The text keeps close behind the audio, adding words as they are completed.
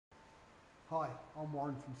Hi, I'm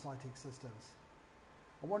Warren from SciTech Systems.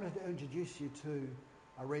 I wanted to introduce you to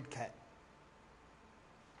a Red Cat.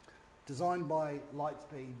 Designed by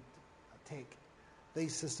Lightspeed Tech,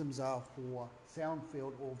 these systems are for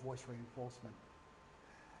Soundfield or voice reinforcement.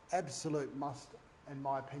 Absolute must, in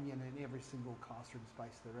my opinion, in every single classroom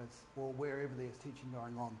space there is, or wherever there's teaching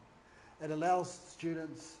going on. It allows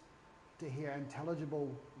students to hear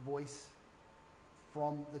intelligible voice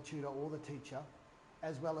from the tutor or the teacher,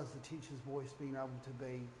 as well as the teacher's voice being able to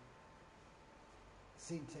be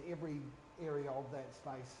sent to every area of that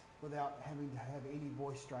space without having to have any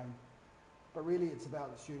voice strain. But really it's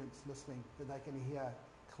about the students listening, that they can hear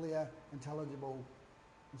clear, intelligible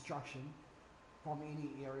instruction from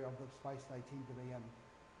any area of the space they tend to be in.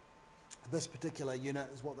 This particular unit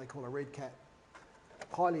is what they call a Red Cat.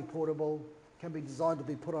 Highly portable, can be designed to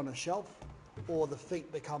be put on a shelf, or the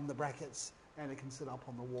feet become the brackets and it can sit up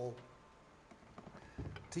on the wall.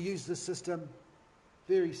 To use this system,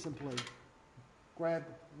 very simply, grab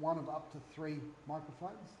one of up to 3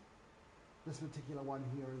 microphones. This particular one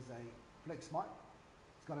here is a flex mic.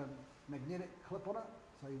 It's got a magnetic clip on it,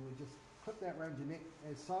 so you would just clip that around your neck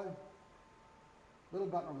as so. Little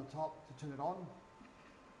button on the top to turn it on.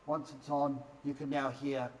 Once it's on, you can now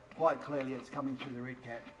hear quite clearly it's coming through the Red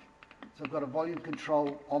Cat. So I've got a volume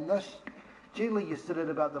control on this. Generally you set it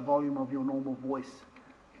about the volume of your normal voice.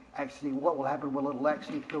 Actually what will happen, it'll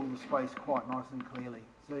actually fill the space quite nice and clearly.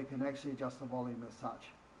 So you can actually adjust the volume as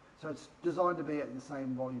such. So it's designed to be at the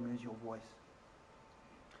same volume as your voice.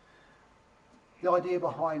 The idea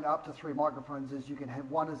behind up to 3 microphones is you can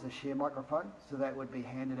have one as a share microphone, so that would be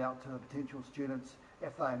handed out to potential students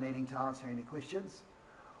if they are needing to answer any questions.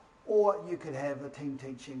 Or you could have a team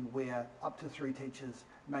teaching where up to 3 teachers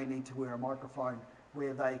may need to wear a microphone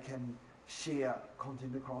where they can share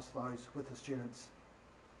content across those with the students.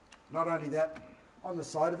 Not only that, on the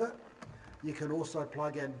side of it, you can also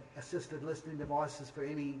plug in assisted listening devices for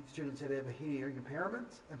any students that have hearing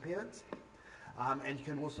impairments. And you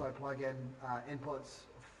can also plug in inputs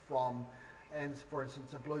from, and for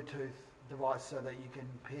instance, a Bluetooth device so that you can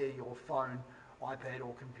pair your phone, iPad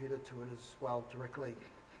or computer to it as well directly.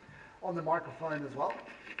 On the microphone as well,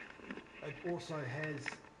 it also has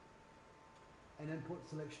an input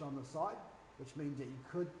selection on the side, which means that you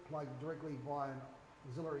could plug directly via an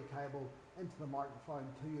auxiliary cable into the microphone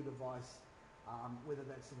to your device, whether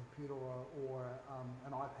that's a computer or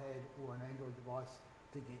an iPad or an Android device,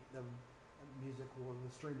 to get the music or the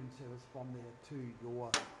streaming service from there to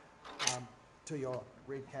your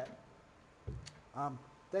Red Cat.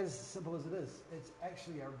 That is as simple as it is. It's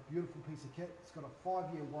actually a beautiful piece of kit. It's got a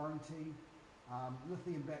 5-year warranty,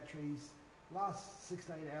 lithium batteries, lasts 6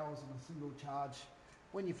 to 8 hours on a single charge.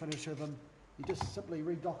 When you finish with them, you just simply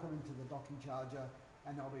redock them into the docking charger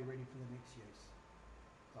and they'll be ready for the next use.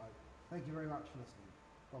 So, thank you very much for listening.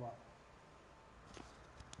 Bye-bye.